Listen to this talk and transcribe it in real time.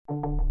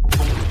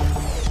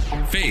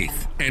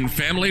Faith and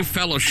Family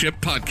Fellowship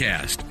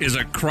Podcast is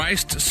a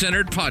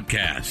Christ-centered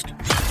podcast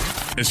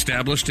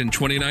established in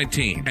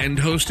 2019 and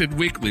hosted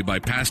weekly by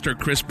Pastor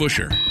Chris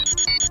Busher,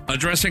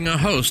 addressing a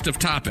host of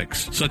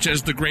topics such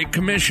as the Great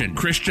Commission,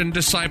 Christian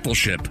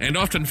discipleship, and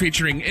often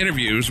featuring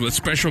interviews with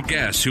special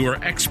guests who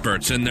are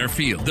experts in their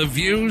field. The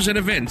views and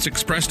events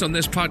expressed on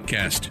this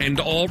podcast and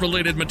all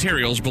related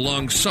materials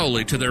belong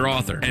solely to their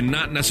author and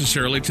not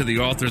necessarily to the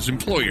author's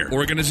employer,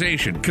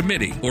 organization,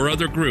 committee, or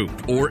other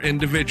group or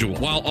individual.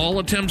 While all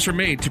attempts are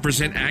made to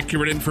present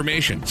accurate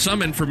information,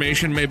 some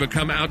information may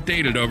become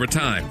outdated over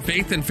time.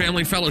 Faith and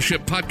Family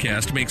Fellowship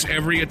Podcast makes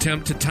every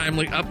attempt to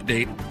timely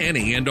update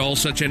any and all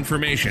such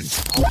information.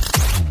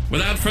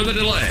 Without further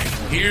delay,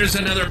 here's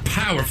another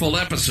powerful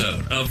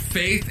episode of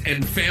Faith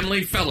and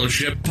Family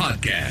Fellowship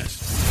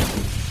Podcast.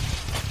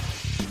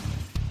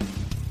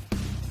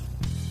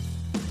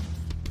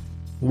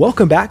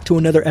 Welcome back to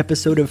another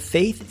episode of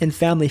Faith and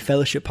Family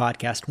Fellowship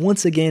Podcast.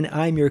 Once again,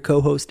 I'm your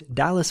co-host,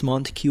 Dallas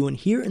Montague, and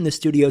here in the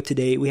studio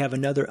today, we have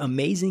another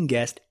amazing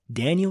guest,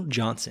 Daniel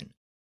Johnson.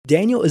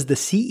 Daniel is the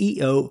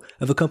CEO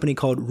of a company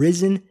called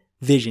Risen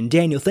Vision.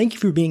 Daniel, thank you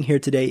for being here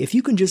today. If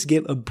you can just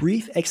give a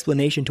brief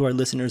explanation to our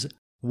listeners,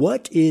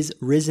 what is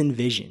Risen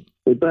Vision?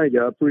 Well, thank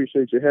you. I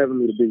appreciate you having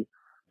me today.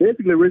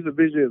 Basically, Risen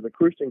Vision is a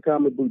Christian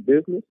comic book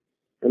business,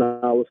 and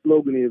our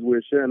slogan is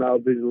we're sharing our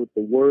vision with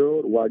the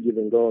world while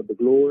giving God the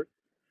glory.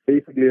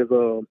 Basically, it's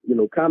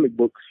comic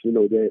books,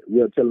 that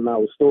we are telling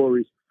our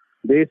stories.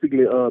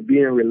 Basically,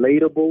 being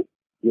relatable,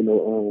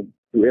 through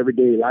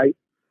everyday life.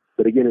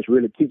 But again, it's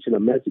really teaching a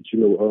message,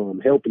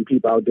 helping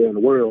people out there in the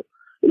world,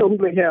 who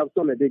may have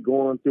something that they're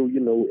going through,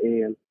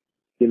 and,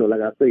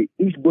 like I say,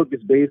 each book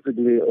is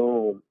basically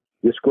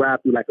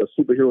described through like a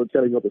superhero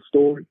telling of a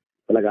story.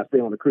 But like I say,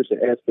 on the Christian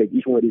aspect,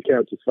 each one of these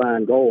characters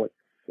find God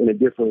in a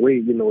different way,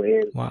 and,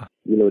 wow.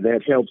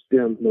 That helps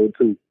them,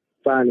 to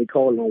finally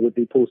call on what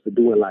they're supposed to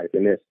do in life.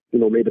 And that's,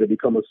 maybe to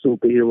become a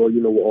superhero,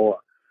 or,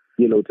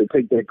 to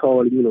take that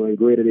call, and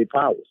greater their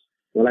powers.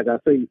 And like I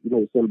say,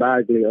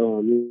 symbolically,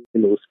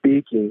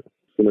 speaking,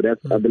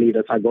 that's, I believe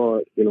that's how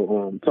God,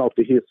 talk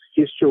to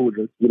his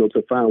children,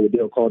 to find what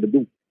they're called to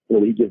do.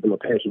 He gives them a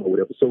passion or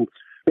whatever. So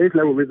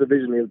basically what Risen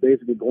Vision is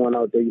basically going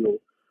out there,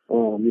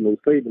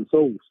 saving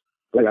souls.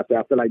 Like I said,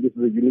 I feel like this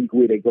is a unique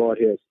way that God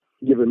has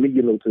given me,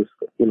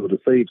 to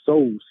save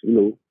souls,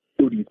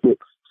 through these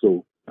books.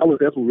 So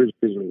that's what Risen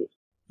Vision is.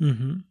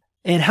 Mm-hmm.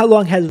 And how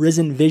long has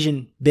Risen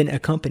Vision been a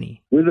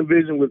company? Risen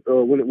Vision was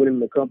went in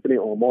the company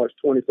on March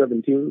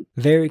 2017.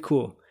 Very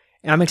cool.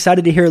 And I'm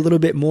excited to hear a little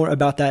bit more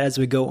about that as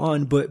we go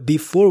on. But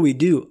before we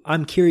do,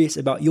 I'm curious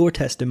about your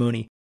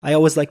testimony. I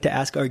always like to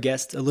ask our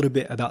guests a little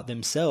bit about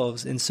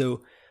themselves. And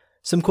so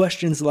some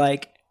questions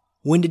like,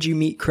 when did you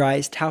meet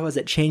Christ? How has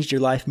it changed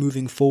your life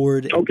moving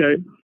forward? Okay.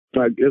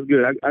 That's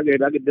good. I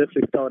could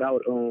definitely start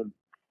out.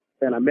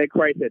 And I met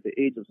Christ at the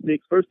age of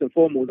 6. First and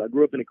foremost, I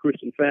grew up in a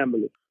Christian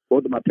family.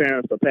 Both of my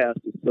parents are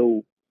pastors.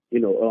 So,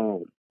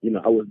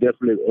 I was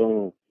definitely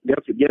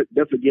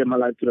giving my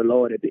life to the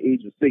Lord at the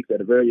age of 6.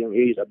 At a very young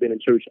age, I've been in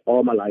church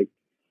all my life.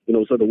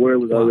 So the word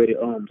was already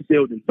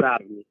sealed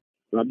inside of me.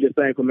 And I'm just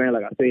thankful, man.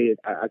 Like I said,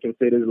 I can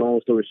say this long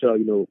story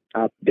short.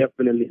 I've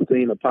definitely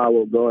seen the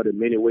power of God in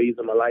many ways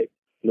in my life.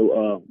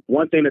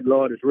 One thing that the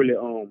Lord has really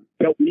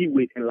helped me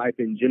with in life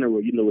in general,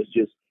 is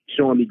just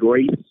showing me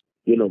grace.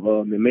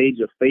 And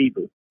major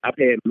favor. I've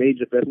had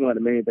major. That's one of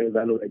the main things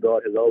I know, that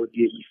God has always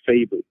given me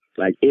favor,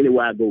 like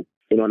anywhere I go.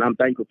 And I'm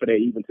thankful for that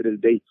even to this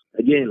day.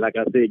 Again, like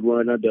I said,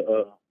 growing under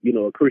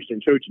a Christian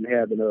church and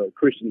having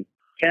Christian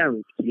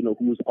parents,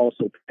 who's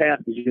also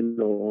pastors. Even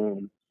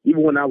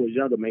when I was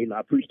younger, man,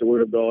 I preached the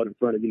word of God in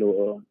front of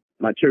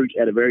my church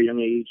at a very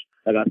young age.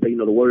 Like I say,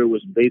 the word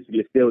was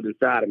basically still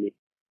inside of me.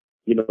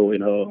 And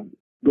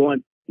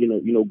going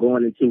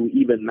into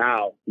even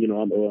now,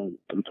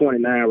 I'm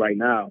 29 right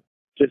now.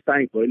 Just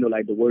thankful,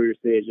 like the word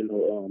says,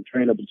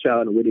 train up a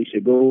child in the way they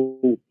should go.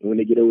 And when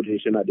they get older, they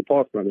should not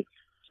depart from it.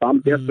 So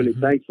I'm definitely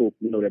thankful,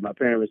 that my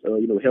parents,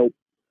 help,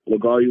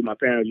 God used my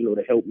parents,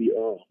 to help me,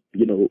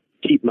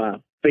 keep my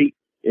faith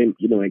in,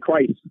 in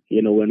Christ,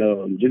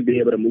 and just be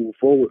able to move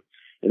forward.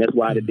 And that's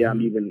why today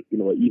I'm even,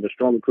 an even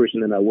stronger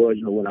Christian than I was,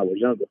 when I was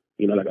younger.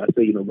 Like I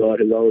say, God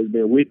has always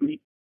been with me.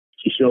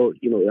 He showed,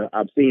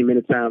 I've seen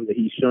many times that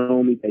He's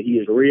shown me that He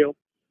is real.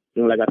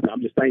 Like I said,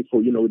 I'm just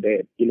thankful,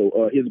 that,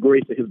 His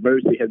grace and His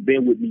mercy has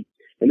been with me,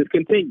 and it's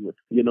continuing,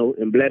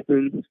 and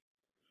blessings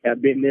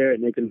have been there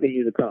and they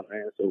continue to come,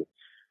 man. So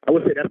I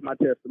would say that's my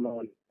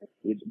testimony.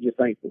 It's just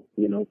thankful,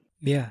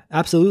 Yeah,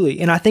 absolutely.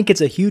 And I think it's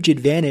a huge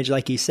advantage,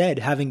 like you said,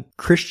 having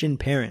Christian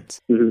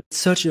parents. Mm-hmm. It's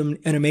such an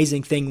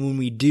amazing thing when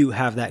we do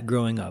have that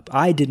growing up.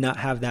 I did not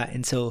have that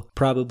until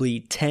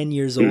probably 10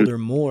 years old or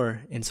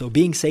more. And so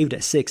being saved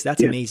at 6,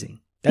 that's amazing.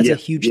 That's a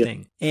huge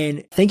thing.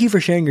 And thank you for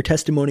sharing your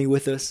testimony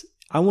with us.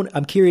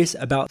 I'm curious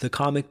about the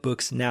comic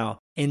books now.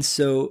 And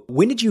so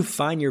when did you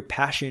find your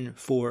passion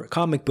for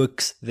comic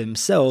books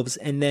themselves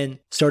and then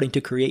starting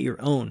to create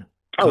your own?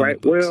 All right.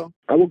 Books? Well,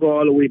 I will go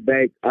all the way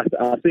back.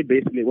 I say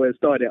basically, it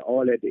started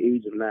all at the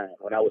age of 9.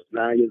 When I was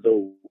 9 years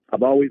old,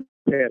 I've always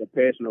had a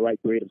passion to write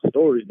creative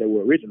stories that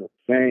were original.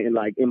 And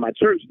like in my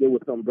church, there were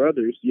some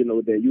brothers,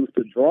 that used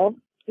to draw,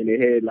 and they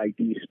had like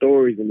these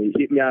stories, and they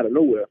hit me out of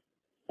nowhere.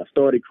 I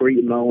started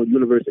creating my own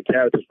universe of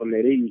characters from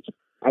that age.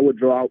 I would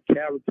draw out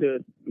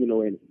characters,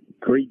 and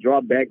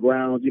draw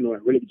backgrounds,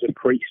 and really just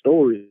create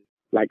stories,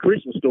 like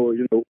Christian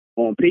stories,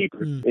 on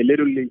paper, and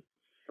literally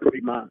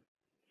create my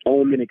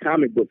own mini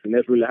comic books, and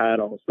that's really how it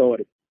all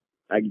started.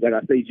 Like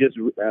I say,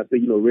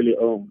 really,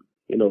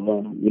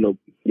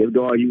 if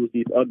God used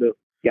these other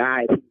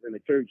guys in the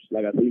church,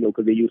 like I say,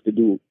 because they used to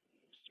do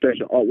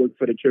special artwork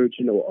for the church,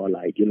 or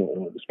like,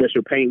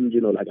 special paintings,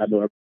 like I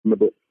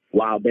remember a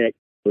while back,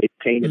 they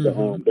painted the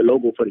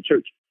logo for the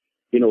church,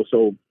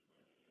 so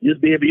just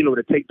be able,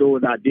 to take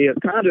those ideas,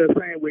 kind of the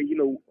same way,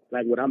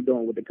 like what I'm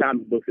doing with the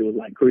comic books. It was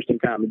like Christian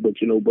comic books,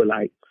 but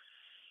like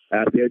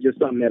I said, just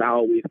something that I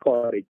always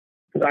caught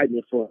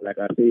excitement for. Like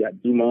I say, I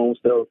do my own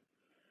stuff,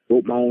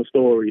 wrote my own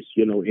stories,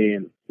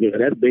 and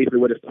that's basically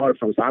what it started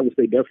from. So I would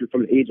say definitely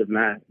from the age of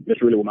 9.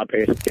 That's really where my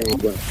passion came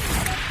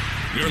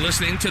from. You're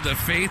listening to the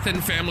Faith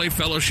and Family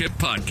Fellowship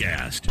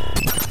Podcast.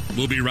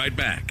 We'll be right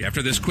back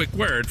after this quick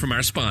word from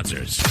our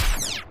sponsors.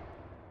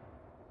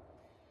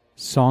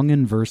 Song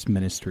and Verse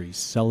Ministries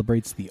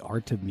celebrates the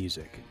art of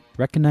music,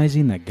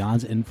 recognizing that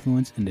God's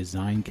influence and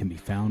design can be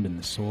found in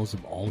the souls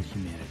of all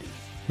humanity,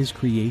 His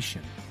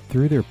creation.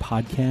 Through their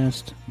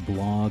podcast,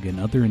 blog,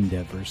 and other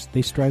endeavors,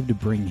 they strive to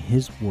bring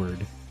His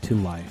Word to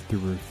life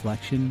through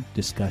reflection,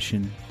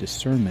 discussion,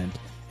 discernment,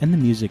 and the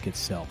music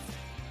itself.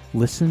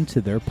 Listen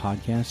to their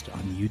podcast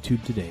on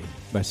YouTube today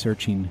by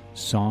searching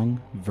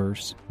Song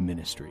Verse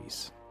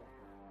Ministries.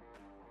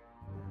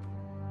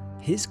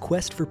 His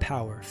quest for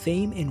power,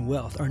 fame, and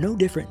wealth are no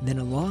different than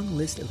a long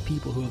list of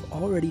people who have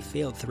already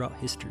failed throughout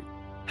history.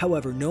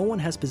 However, no one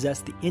has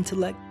possessed the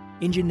intellect,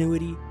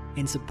 ingenuity,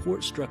 and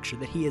support structure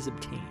that he has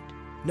obtained.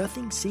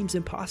 Nothing seems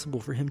impossible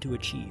for him to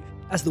achieve.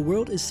 As the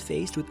world is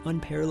faced with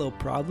unparalleled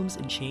problems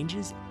and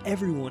changes,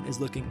 everyone is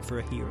looking for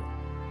a hero.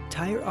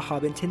 Tyre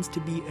Ahab intends to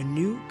be a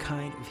new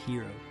kind of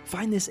hero.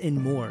 Find this and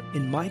more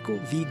in Michael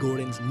V.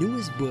 Gordon's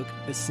newest book,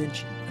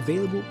 Ascension,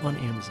 available on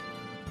Amazon.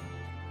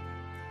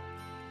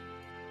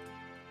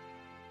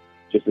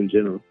 Just in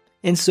general.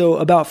 And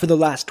so for the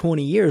last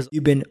 20 years,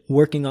 you've been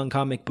working on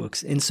comic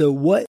books. And so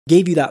what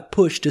gave you that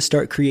push to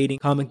start creating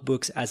comic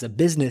books as a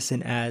business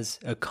and as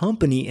a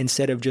company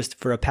instead of just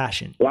for a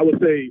passion? Well, I would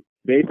say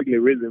basically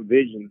Risen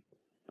Vision.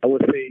 I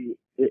would say,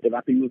 if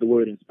I could use the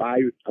word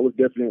inspired, I was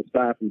definitely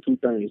inspired from two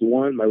things.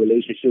 One, my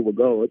relationship with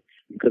God,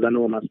 because I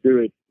know in my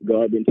spirit,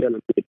 God been telling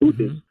me to do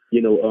this,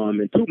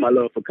 and two, my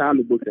love for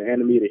comic books and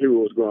animated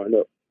heroes growing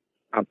up.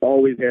 I've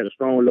always had a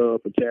strong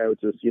love for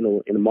characters,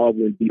 in the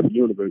Marvel and DC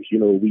universe.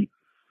 We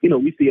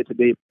see it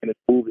today in the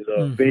movies,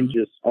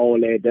 Avengers, all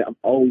that. I've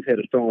always had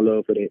a strong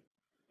love for that.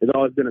 It's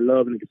always been a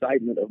love and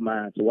excitement of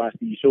mine to watch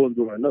these shows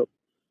growing up,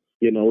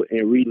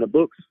 and reading the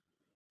books.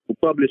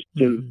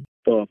 Publishing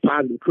for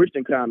positive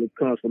Christian comics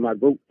comes from my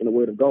growth in the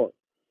Word of God.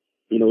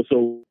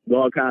 So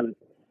God kind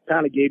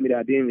of gave me the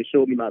idea and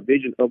showed me my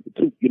vision of the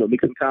two,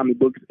 mixing comic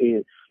books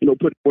and,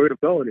 putting the Word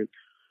of God in.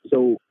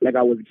 So like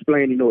I was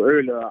explaining,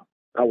 earlier,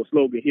 our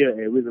slogan here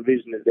at Risen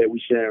Vision is that we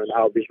sharing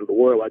our vision of the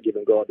world while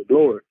giving God the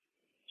glory.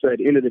 So at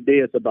the end of the day,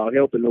 it's about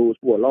helping those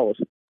who are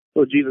lost.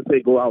 So Jesus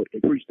said, go out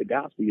and preach the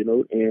gospel,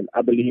 and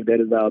I believe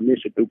that is our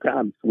mission through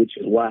comics, which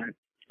is why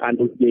I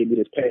know He gave me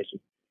this passion,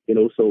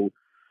 So,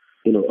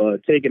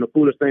 taking the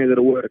foolish things of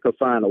the world to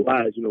confine the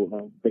wise,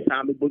 the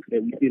comic books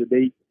that we see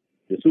today,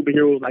 the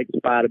superheroes like the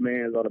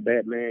Spider-Mans or the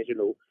Batmans,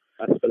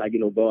 I just feel like,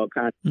 God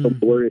kind of took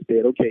the word and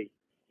said, okay,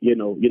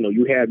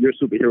 you have your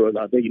superheroes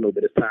out there,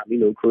 but it's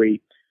time,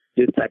 create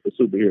this type of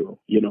superhero,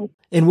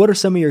 And what are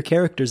some of your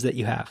characters that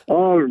you have?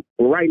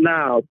 Right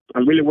now,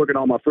 I'm really working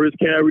on my first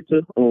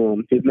character.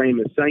 His name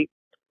is Saint.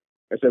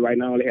 I said right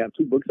now I only have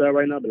 2 books out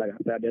right now, but like I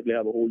said, I definitely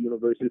have a whole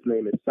universe. His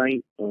name is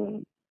Saint.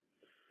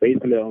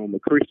 Basically, a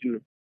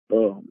Christian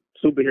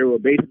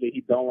superhero. Basically,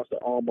 he dons the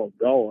armor of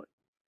God.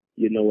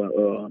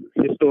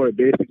 His story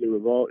basically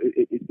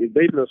it's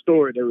basically a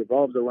story that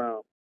revolves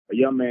around a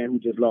young man who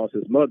just lost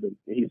his mother,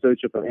 and he's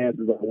searching for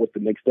answers on what's the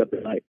next step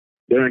in life.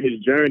 During his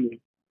journey,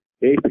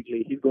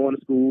 basically, he's going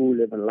to school,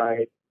 living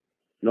life,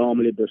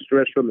 normally the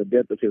stress from the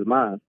death of his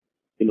mom.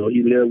 He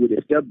lived with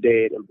his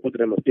stepdad, and both of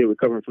them are still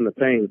recovering from the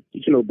pain.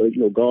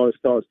 But God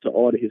starts to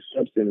order his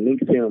steps and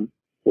links him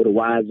with a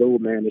wise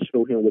old man to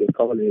show him what his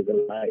calling is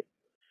in life.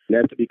 And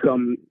that's to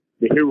become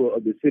the hero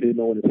of the city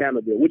known as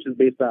Hammerville, which is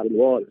based out of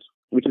New Orleans,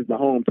 which is my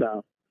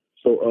hometown.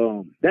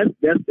 So that's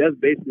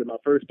basically my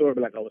first story.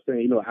 But like I was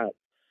saying, I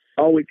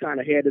always kind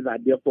of had this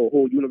idea for a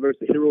whole universe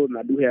of heroes, and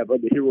I do have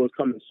other heroes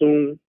coming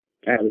soon.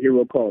 I have a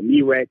hero called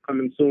Mirak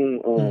coming soon.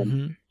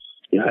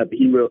 I have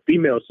a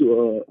female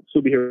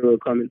superhero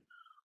coming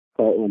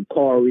called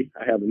Kari.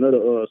 I have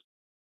another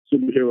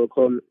superhero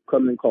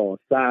coming called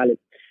Silent,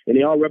 and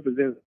they all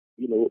represent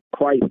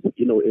Christ,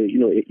 in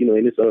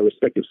its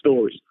respective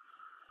stories.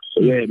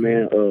 So yeah,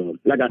 man.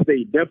 Like I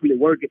say, definitely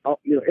working.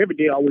 Every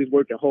day, always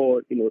working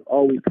hard.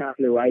 Always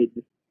constantly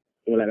writing.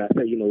 Like I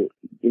say,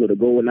 the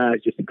goal now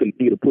is just to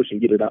continue to push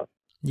and get it out.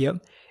 Yep.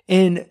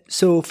 And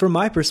so from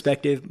my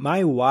perspective,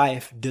 my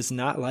wife does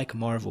not like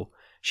Marvel.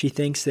 She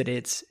thinks that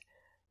it's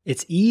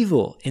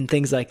evil and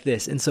things like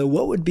this. And so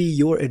what would be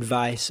your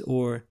advice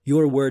or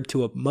your word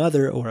to a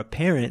mother or a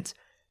parent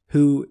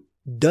who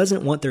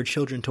doesn't want their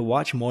children to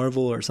watch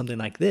Marvel or something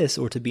like this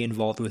or to be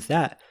involved with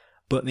that,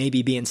 but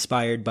maybe be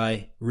inspired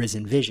by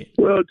Risen Vision?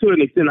 Well, to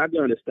an extent, I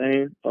can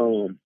understand.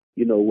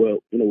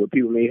 Where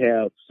people may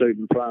have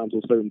certain problems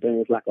with certain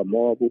things like a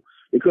Marvel,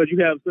 because you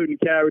have certain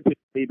characters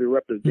maybe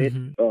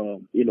represent.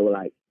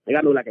 Like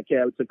I know like a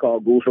character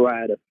called Ghost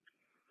Rider.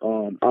 I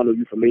don't know if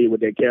you're familiar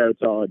with that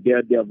character or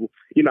Daredevil.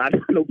 I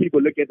know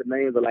people look at the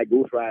names of like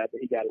Ghost Rider,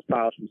 he got his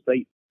powers from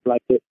Satan.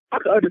 Like that. I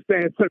can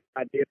understand certain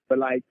ideas, but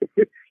like,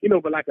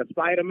 but like a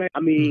Spider-Man, I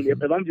mean,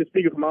 if I'm just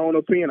speaking from my own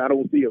opinion, I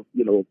don't see a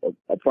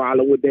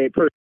problem with that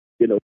person.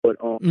 But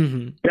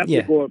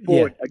definitely going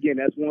forward, again,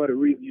 that's one of the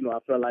reasons, I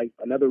feel like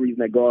another reason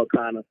that God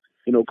kind of,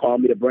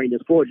 called me to bring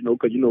this forward,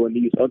 because, in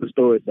these other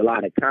stories, a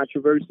lot of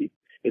controversy,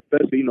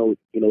 especially, you're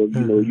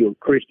a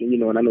Christian,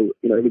 and I know,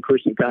 every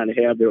Christian kind of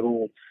have their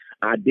own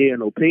idea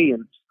and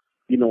opinions,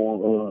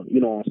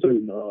 on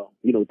certain,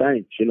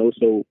 things,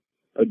 so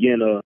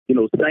again,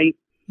 Saint,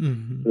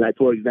 like,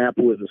 for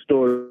example, is a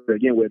story,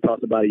 again, where it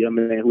talks about a young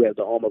man who has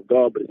the arm of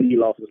God, but he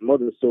lost his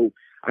mother. So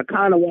I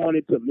kind of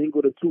wanted to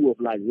mingle the two of,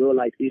 like,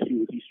 real-life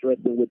issues he's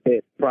stressing with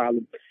that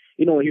problem.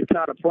 And he's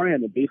kind of praying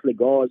that basically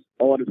God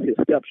orders his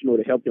steps,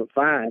 to help him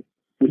find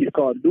what he's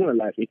called to do in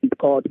life. And he's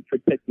called to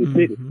protect the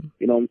city, and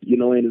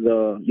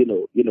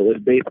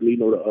it's basically,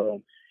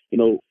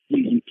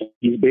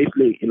 he's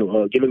basically,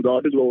 giving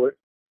God his glory.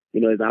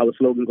 As our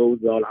slogan goes,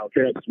 all our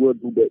characters will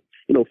do, but,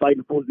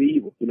 fighting for the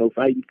evil,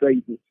 fighting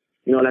Satan.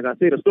 Like I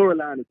said, the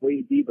storyline is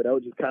way deep, but that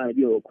was just kind of,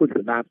 a quick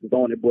synopsis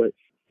on it. But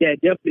yeah,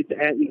 definitely to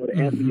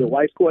answer your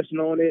wife's question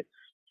on it,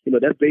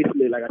 that's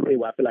basically, like I said,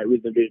 why I feel like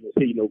Risen Vision is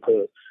here,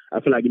 because I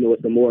feel like,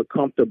 it's a more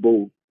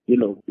comfortable,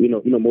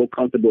 more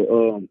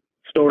comfortable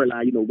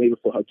storyline, maybe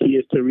for her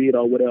kids to read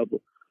or whatever,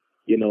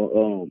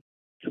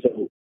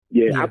 so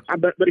yeah.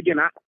 But again,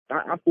 I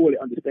fully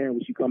understand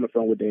where she's coming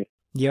from with that.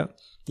 Yep.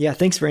 Yeah.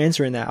 Thanks for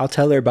answering that. I'll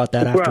tell her about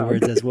that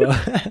afterwards as well.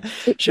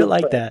 She'll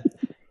like that.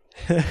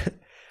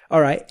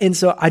 All right. And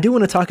so I do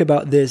want to talk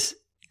about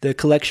the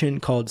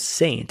collection called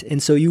Saint.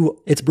 And so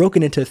it's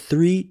broken into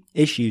 3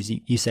 issues,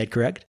 you said,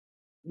 correct?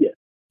 Yeah.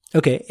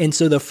 Okay. And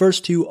so the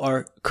first 2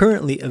 are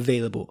currently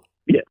available.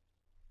 Yeah.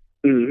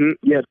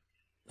 Yes.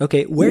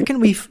 Okay. Where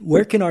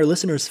can our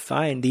listeners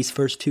find these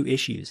first 2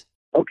 issues?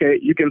 Okay.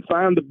 You can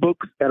find the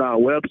books at our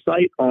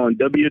website on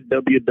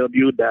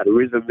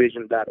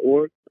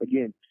www.risenvision.org.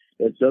 Again,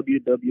 that's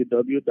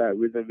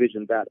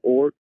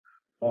www.risenvision.org.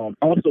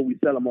 Also, we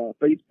sell them on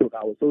Facebook.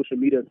 Our social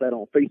media site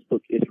on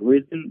Facebook is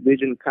Risen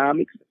Vision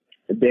Comics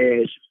 -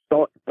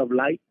 Thoughts of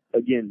Light.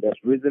 Again, that's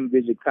Risen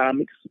Vision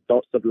Comics -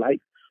 Thoughts of Light.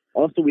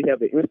 Also, we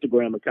have an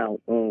Instagram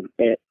account.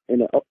 The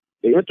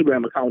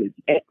Instagram account is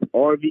at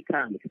RV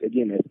Comics.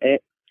 Again, that's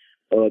at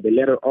the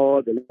letter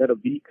R, the letter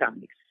V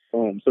Comics.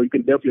 So you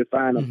can definitely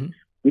find them.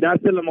 We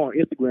don't sell them on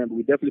Instagram, but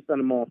we definitely sell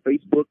them on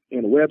Facebook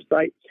and the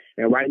website.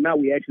 And right now,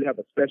 we actually have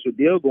a special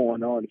deal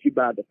going on. If you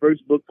buy the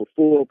first book for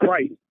full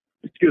price,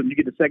 you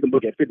get the second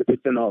book at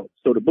 50% off.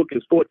 So the book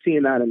is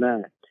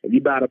 $14.99. If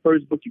you buy the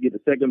first book, you get the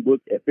second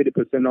book at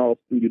 50% off.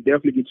 And you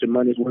definitely get your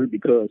money's worth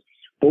because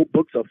both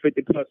books are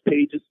 50+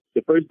 pages.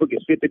 The first book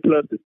is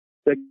 50+. The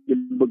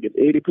second book is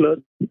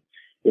 80+.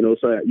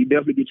 So you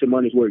definitely get your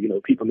money's worth.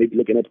 People may be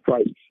looking at the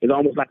price. It's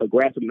almost like a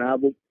graphic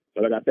novel.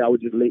 But like I said, I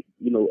would just lay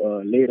it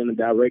in the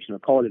direction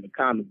of calling it a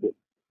comic book.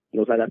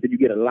 So like I said, you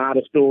get a lot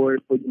of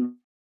stories for your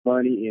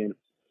money, and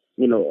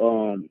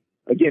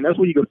again, that's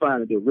where you can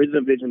find it, the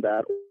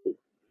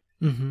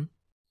risenvision.org.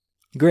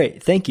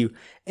 Great. Thank you.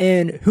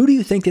 And who do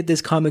you think that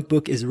this comic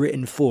book is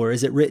written for?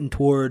 Is it written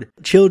toward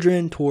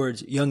children,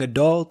 towards young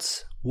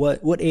adults?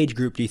 What age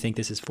group do you think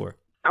this is for?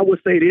 I would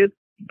say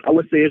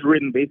it's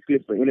written basically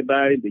for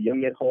anybody, the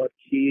young at heart,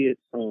 kids,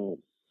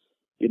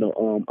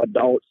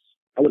 adults.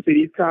 I would say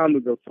these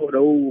comics are for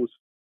those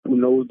who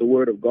knows the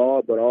word of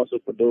God, but also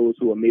for those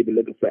who are maybe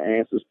looking for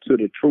answers to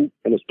the truth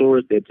and the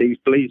stories that takes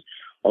place,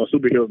 or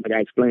superheroes like I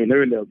explained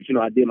earlier. But,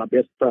 I did my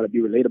best to try to be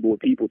relatable with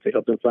people to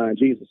help them find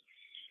Jesus.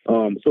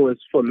 So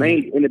it's for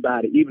mainly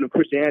anybody, even if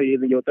Christianity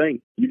isn't your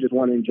thing. You just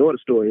want to enjoy the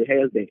story. It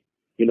has that,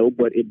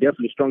 but it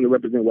definitely strongly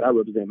represents what I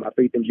represent, my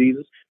faith in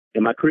Jesus,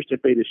 and my Christian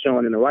faith is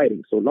shown in the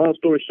writing. So long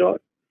story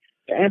short,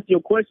 to answer your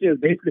question, is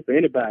basically for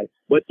anybody.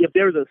 But if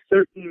there's a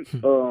certain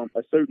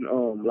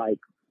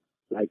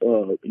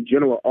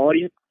general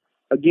audience,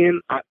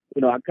 again, I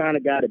kind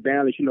of got it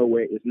balanced,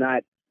 where it's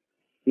not,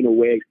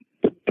 where it's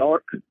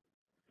dark, and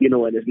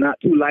it's not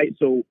too light.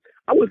 So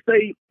I would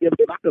say if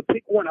I could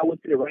pick one, I would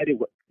say right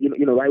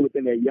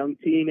within their young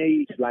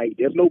teenage. Like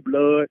there's no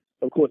blood,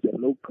 of course, there's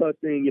no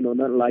cussing,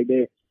 nothing like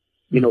that.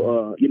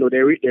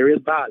 There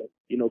is violence,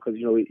 because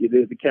it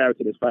is the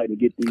character that's fighting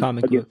against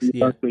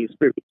these unclean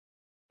spirits.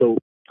 So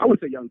I would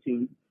say young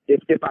teen,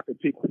 if I could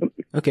pick one.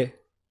 Okay.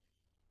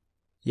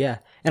 Yeah.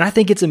 And I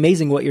think it's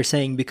amazing what you're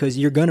saying, because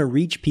you're going to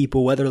reach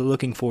people whether they're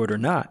looking for it or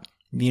not.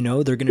 You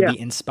know, they're going to be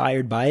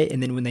inspired by it.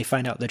 And then when they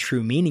find out the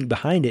true meaning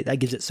behind it, that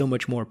gives it so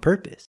much more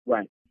purpose.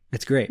 Right.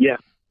 That's great. Yeah.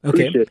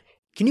 Okay. Appreciate it.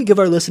 Can you give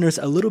our listeners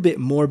a little bit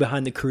more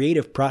behind the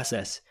creative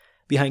process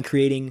behind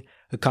creating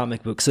a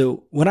comic book?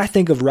 So when I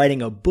think of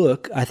writing a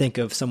book, I think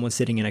of someone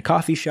sitting in a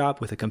coffee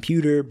shop with a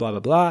computer, blah,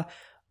 blah, blah.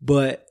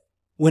 But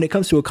when it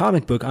comes to a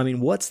comic book, I mean,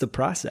 what's the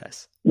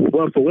process?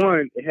 Well, for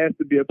one, it has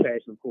to be a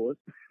passion, of course.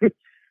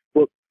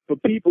 But for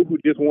people who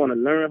just want to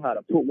learn how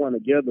to put one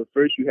together,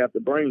 first you have to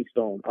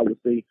brainstorm. I would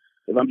say,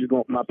 if I'm just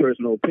going for my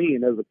personal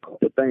opinion, there's a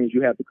couple of things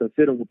you have to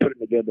consider when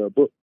putting together a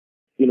book.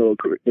 You know,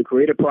 the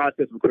creative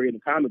process of creating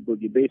a comic book,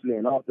 you're basically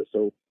an author.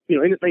 So, you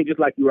know, anything just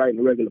like you write in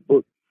a regular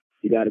book,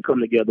 you got to come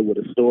together with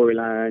a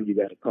storyline. You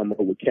got to come up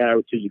with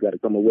characters. You got to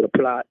come up with a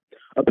plot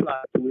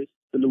twist,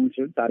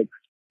 solution, how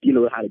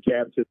the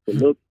characters will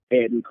look,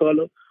 adding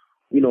color.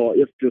 You know,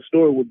 if the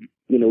story would,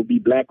 you know, be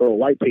black or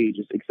white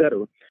pages,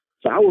 etc.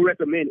 So I would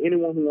recommend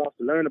anyone who wants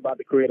to learn about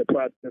the creative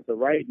process of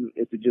writing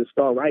is to just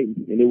start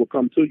writing, and it will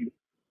come to you.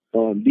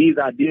 These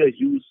ideas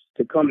used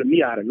to come to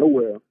me out of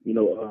nowhere, you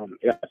know,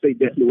 I say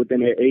definitely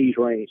within their age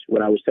range,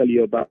 what I was telling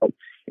you about.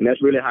 And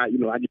that's really how, you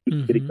know, I just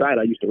used to get excited.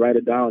 I used to write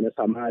it down. That's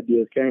how my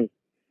ideas came.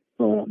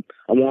 I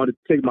wanted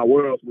to take my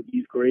worlds with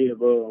these creative,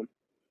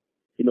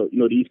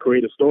 these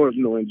creative stories,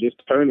 you know, and just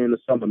turn it into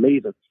something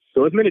amazing.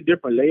 So there's many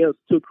different layers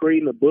to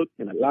creating a book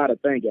and a lot of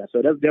thinking.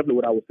 So that's definitely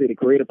what I would say, the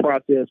creative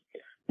process,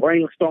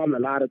 brainstorming, a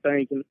lot of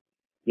thinking,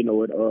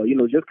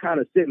 just kind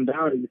of sitting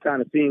down and just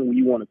kind of seeing where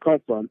you want to come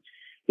from.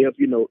 If,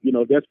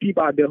 there's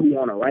people out there who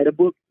want to write a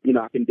book, you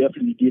know, I can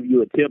definitely give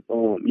you a tip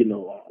on,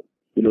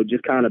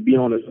 just kind of be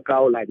on the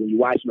lookout, like when you're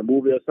watching a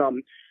movie or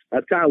something.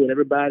 That's kind of what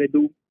everybody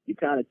do. You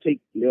kind of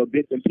take little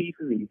bits and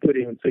pieces and you put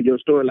it into your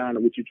storyline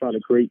of what you're trying to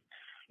create.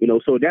 You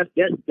know, so that's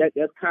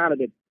kind of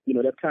the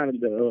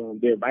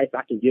advice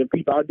I can give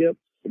people out there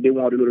if they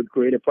want a little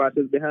creative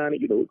process behind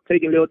it. You know,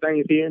 taking little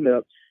things here and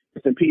there,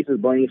 bits and pieces,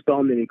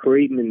 brainstorming and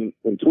creating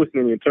and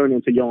twisting and turning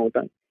into your own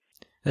thing.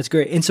 That's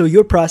great. And so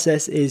your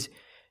process is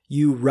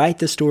you write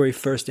the story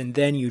first and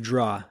then you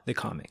draw the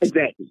comics.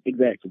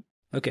 Exactly.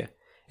 Okay.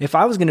 If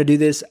I was going to do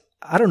this,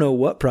 I don't know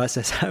what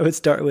process I would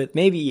start with.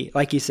 Maybe,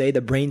 like you say,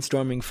 the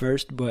brainstorming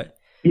first, but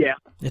yeah,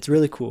 it's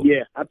really cool.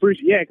 Yeah, I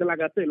appreciate. Yeah, because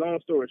like I said, long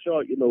story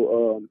short,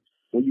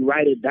 when you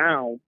write it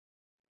down,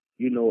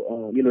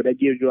 that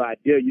gives you an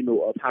idea,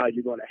 of how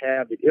you're going to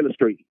have it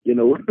illustrated,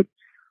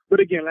 But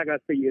again, like I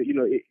say,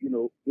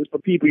 it's for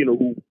people,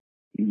 who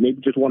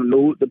maybe just want to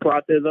know the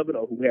process of it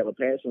or who have a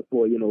passion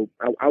for it,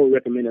 I would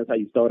recommend that's how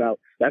you start out.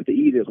 That's the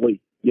easiest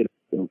way,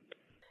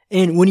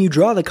 And when you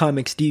draw the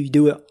comics, do you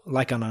do it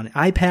like on an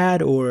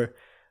iPad or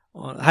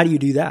how do you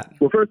do that?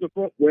 Well, first of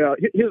all,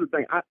 here's the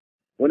thing.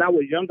 When I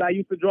was younger, I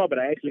used to draw, but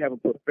I actually have a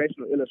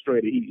professional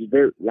illustrator. He's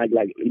very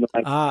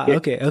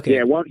okay.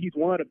 Yeah, he's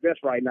one of the best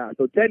right now.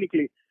 So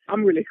technically,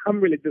 I'm really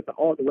just an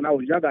author. When I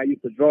was younger, I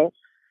used to draw,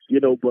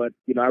 but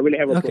I really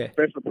have a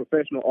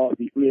professional author.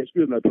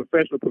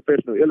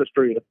 Professional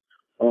illustrator.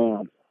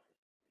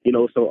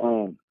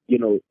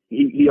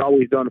 He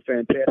always done a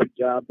fantastic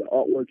job. The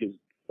artwork is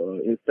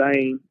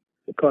insane.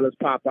 The colors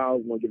pop out.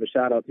 I want to give a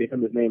shout out to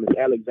him. His name is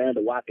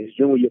Alexander Watkins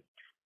Jr.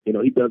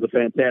 He does a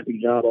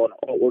fantastic job on the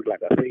artwork,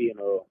 like I say,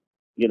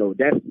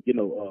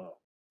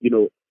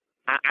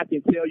 I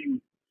can tell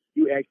you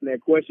asking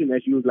that question,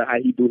 that's usually how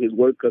he do his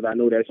work, because I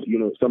know that's,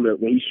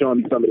 when he's showing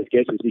me some of the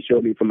sketches, he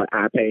showed me from an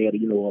iPad,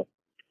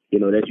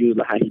 that's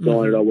usually how he's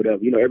doing it or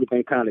whatever.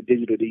 Everything kind of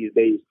digital these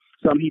days.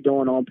 Some he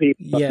doing on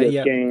paper,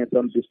 scan,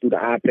 some just through the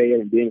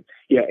iPad, and then,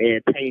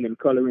 add paint and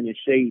coloring and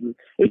shading.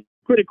 It's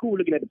pretty cool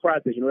looking at the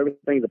process,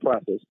 everything's a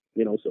process,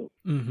 so.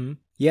 Mm-hmm.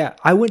 Yeah,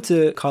 I went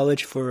to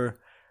college for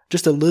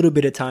just a little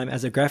bit of time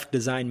as a graphic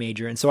design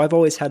major. And so I've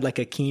always had like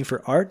a keen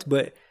for art,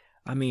 but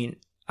I mean,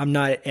 I'm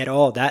not at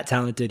all that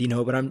talented,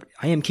 but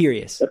I am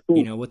curious,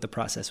 cool. What the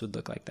process would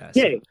look like that.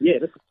 So. Yeah.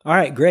 All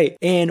right, great.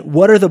 And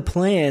what are the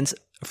plans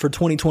for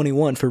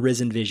 2021 for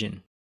Risen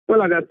Vision? Well,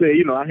 like I said,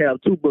 I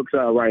have 2 books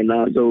out right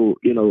now. So,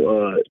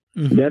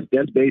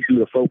 that's basically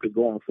the focus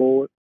going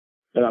forward.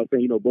 And I was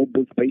saying, both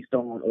books based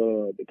on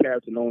the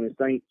character known as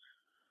Saint.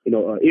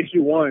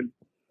 Issue 1,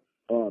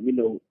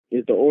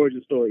 is the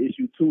origin story.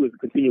 Issue 2 is a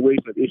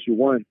continuation of issue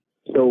 1.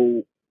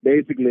 So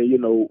basically,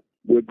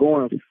 we're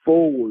going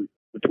forward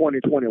for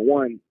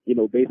 2021,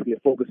 basically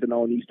focusing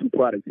on these 2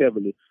 products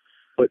heavily.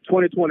 But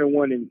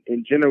 2021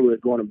 in general is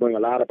going to bring a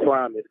lot of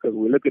promise, because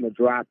we're looking to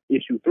drop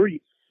issue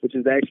 3, which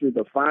is actually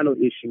the final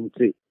issue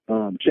to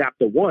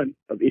chapter 1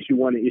 of issue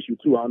 1 and issue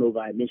 2. I don't know if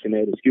I mentioned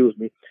that, excuse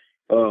me.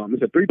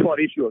 It's a 3-part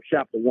issue of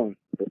chapter 1,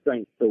 the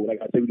Saints. So, like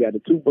I said, we got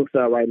the 2 books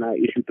out right now.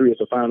 Issue 3 is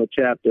the final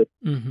chapter.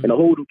 Mm-hmm. And a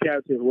whole new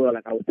character as well.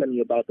 Like I was telling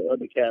you about the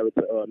other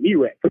character,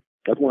 Mirak.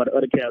 That's one of the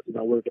other characters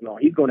I'm working on.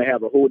 He's going to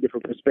have a whole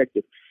different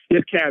perspective.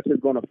 His character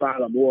is going to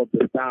follow more of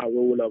the style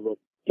role of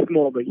he's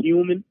more of a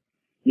human,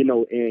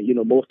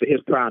 and, most of his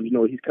prime,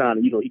 he's kind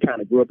of, he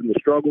kind of grew up in the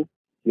struggle.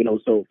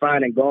 So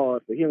finding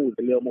God for him was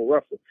a little more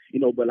rougher,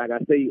 but like I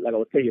was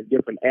saying, it's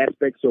different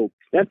aspects. So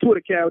that's 2 of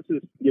the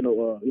characters, 2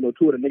 of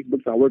the next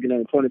books I'm working on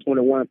in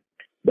 2021.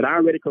 But I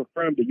already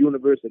confirmed the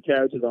universe of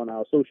characters on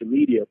our social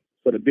media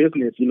for the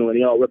business, and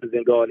they all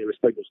represent God in their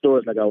respective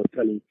stories, like I was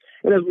telling you.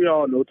 And as we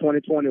all know,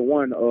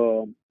 2021,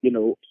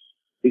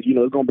 it's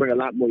going to bring a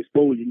lot more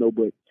exposure,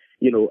 but,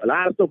 a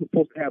lot of stuff was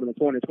supposed to happen in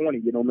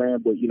 2020,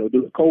 man, but, due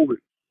to COVID,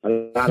 a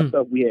lot of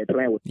stuff we had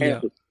planned was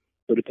canceled.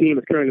 So the team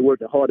is currently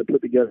working hard to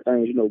put together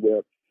things,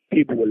 where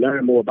people will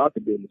learn more about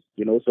the business,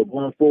 so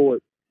going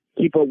forward,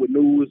 keep up with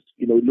news,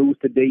 news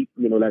to date,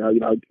 like,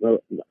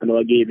 I know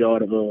I gave y'all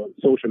the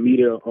social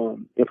media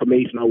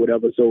information or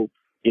whatever. So,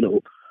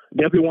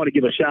 definitely want to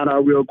give a shout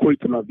out real quick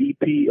to my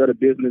VP of the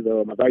business,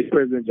 my Vice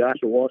President,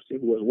 Joshua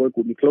Washington, who has worked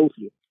with me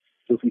closely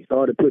since we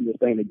started putting this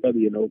thing together.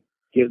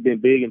 He has been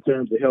big in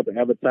terms of helping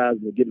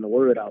advertising and getting the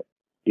word out,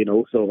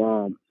 So,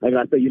 like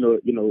I said,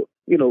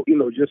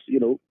 just,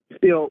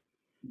 still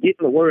getting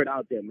the word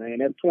out there, man.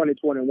 That's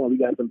 2021. We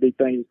got some big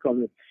things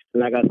coming.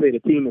 And like I said, the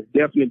team is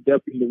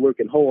definitely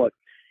working hard,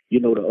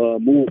 to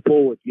move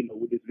forward,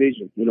 with this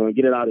vision, and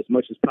get it out as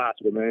much as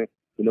possible, man.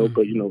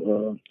 Because, we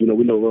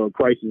know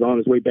Christ is on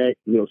his way back,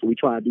 so we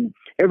try to do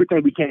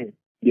everything we can,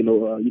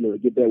 to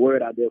get that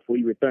word out there before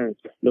he returns,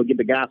 get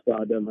the gospel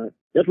out there, man.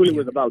 That's really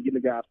what it's about,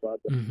 getting the gospel out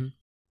there. Mm-hmm.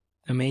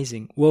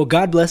 Amazing. Well,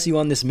 God bless you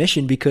on this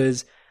mission,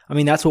 because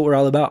that's what we're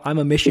all about. I'm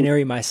a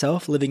missionary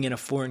myself, living in a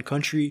foreign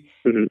country.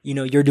 Mm-hmm.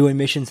 You're doing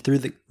missions through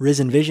the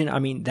Risen Vision.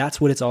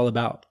 That's what it's all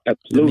about.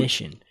 Absolutely. The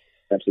mission.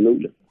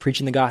 Absolutely.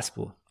 Preaching the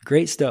gospel.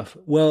 Great stuff.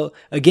 Well,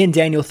 again,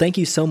 Daniel, thank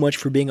you so much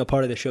for being a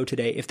part of the show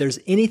today. If there's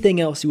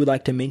anything else you would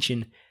like to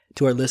mention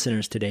to our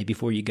listeners today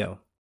before you go.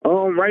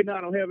 Right now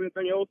I don't have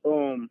anything else.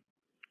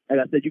 Like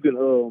I said, you can,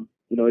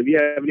 if you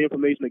have any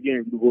information,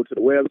 again, you can go to the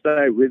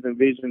website,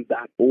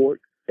 risenvision.org.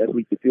 That's where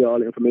you can see all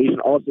the information.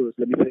 Also,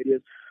 let me say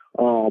this.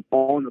 On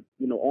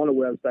the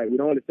website, we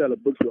don't only sell the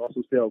books, we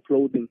also sell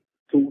clothing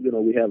too.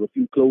 We have a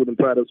few clothing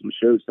products, some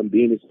shirts, some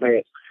beanies,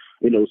 hats.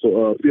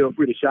 So feel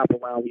free to shop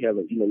around. We have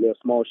a little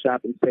small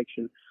shopping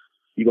section.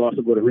 You can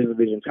also go to Risen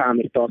Vision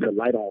Comics, Thoughts of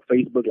Light on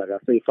Facebook. Like I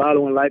say,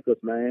 follow and like us,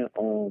 man.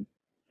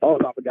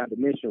 Also, I forgot to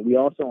mention, we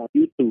also on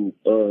YouTube.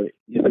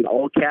 Just in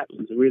all caps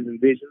is Risen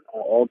Vision.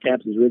 On all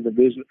caps is Risen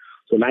Vision.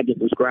 So like and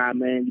subscribe,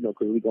 man, because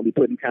we're going to be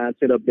putting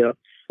content up there.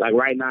 Like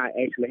right now,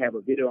 I actually have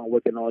a video I'm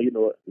working on,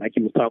 like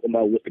you was talking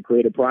about with the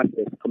creative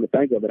process. Come to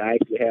think of it, I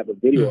actually have a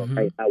video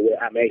right now where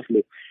I'm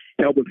actually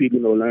helping people,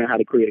 learn how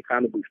to create a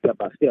comic book step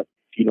by step.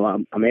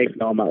 I'm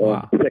actually on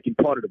my second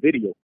part of the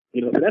video.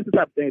 So that's the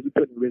type of things we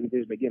put in Risen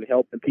Vision, again,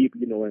 helping people,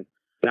 and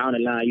down the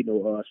line,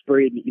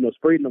 spreading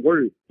the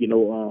word,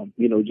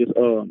 just,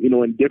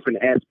 in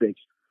different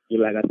aspects.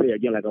 Like I said,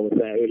 again, like I was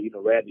saying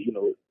earlier, rather,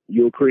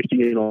 you're a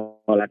Christian,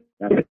 like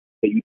I said,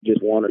 you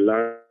just want to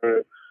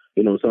learn,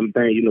 some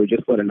things,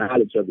 just for the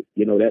knowledge of it.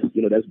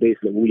 That's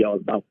basically what we all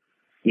about,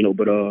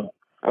 but,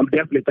 I'm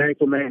definitely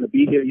thankful, man, to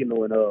be here, and,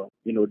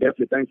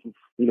 definitely thankful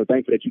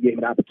that you gave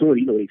me the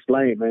opportunity, to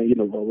explain, man,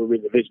 what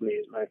Risen Vision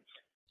is, man.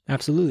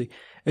 Absolutely.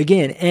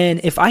 Again, and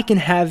if I can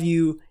have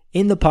you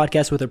in the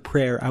podcast with a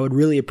prayer, I would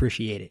really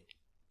appreciate it.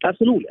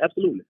 Absolutely.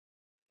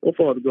 Oh,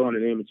 Father God,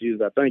 in the name of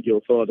Jesus, I thank you,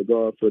 oh, Father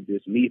God, for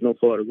this meeting, oh,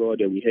 Father God,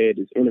 that we had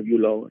this interview,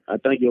 Lord. I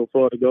thank you, oh,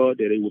 Father God,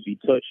 that it will be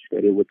touched,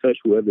 that it will touch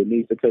whoever it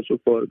needs to touch, oh,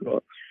 Father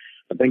God.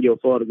 I thank you, oh,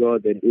 Father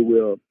God, that it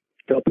will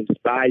help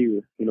inspire,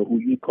 who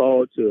you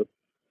called to,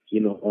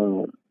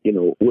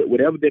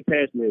 whatever their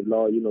passion is,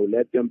 Lord,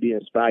 let them be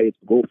inspired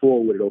to go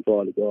forward with it, oh,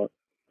 Father God.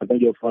 I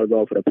thank you, oh, Father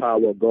God, for the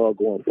power of God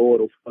going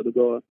forward, oh, Father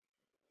God.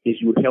 As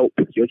you help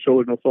your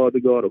children, oh, Father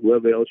God, or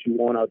whoever else you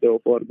want out there,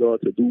 oh, Father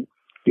God, to do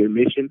your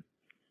mission.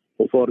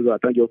 Oh, Father God, I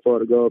thank you, oh,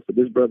 Father God, for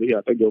this brother here.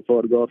 I thank you, oh,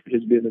 Father God, for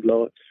his business,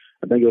 Lord.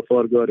 I thank you, oh,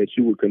 Father God, that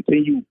you will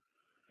continue,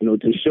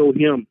 to show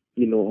him,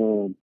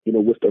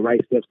 what's the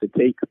right steps to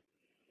take,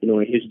 in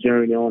his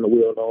journey on the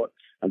wheel, Lord.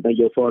 I thank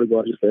you, Father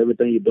God, just for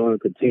everything you're doing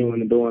and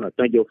continuing and doing. I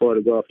thank you,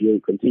 Father God, for your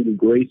continued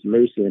grace,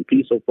 mercy, and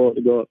peace, oh,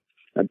 Father God.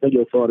 I thank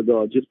you, Father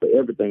God, just for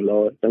everything,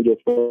 Lord. Thank you,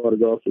 Father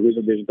God, for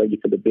Risen Vision. Thank you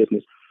for the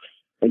business.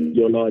 Thank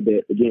you, Lord,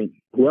 that, again,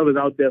 whoever's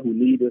out there who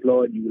needs this,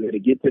 Lord, you let it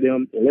get to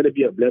them and let it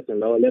be a blessing,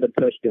 Lord. Let it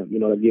touch them.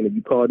 Again, if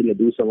you called them to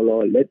do something,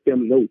 Lord, let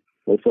them know,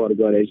 oh, Father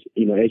God, as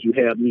you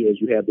have me, as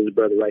you have this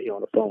brother right here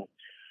on the phone.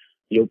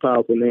 In your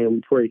powerful name,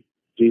 we pray. In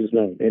Jesus'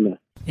 name, amen.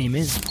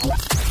 Amen.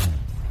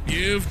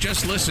 You've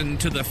just listened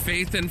to the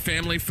Faith and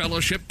Family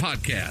Fellowship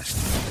Podcast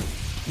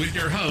with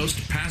your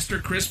host, Pastor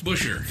Chris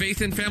Busher.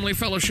 Faith and Family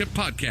Fellowship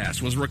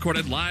Podcast was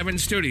recorded live in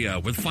studio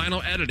with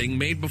final editing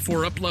made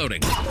before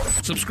uploading.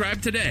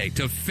 Subscribe today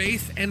to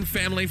Faith and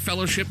Family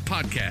Fellowship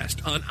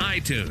Podcast on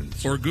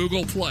iTunes or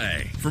Google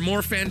Play. For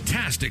more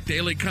fantastic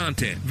daily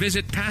content,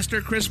 visit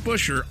Pastor Chris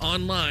Busher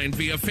online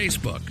via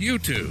Facebook,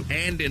 YouTube,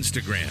 and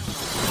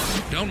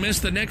Instagram. Don't miss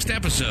the next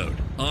episode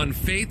on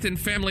Faith and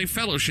Family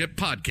Fellowship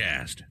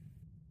Podcast.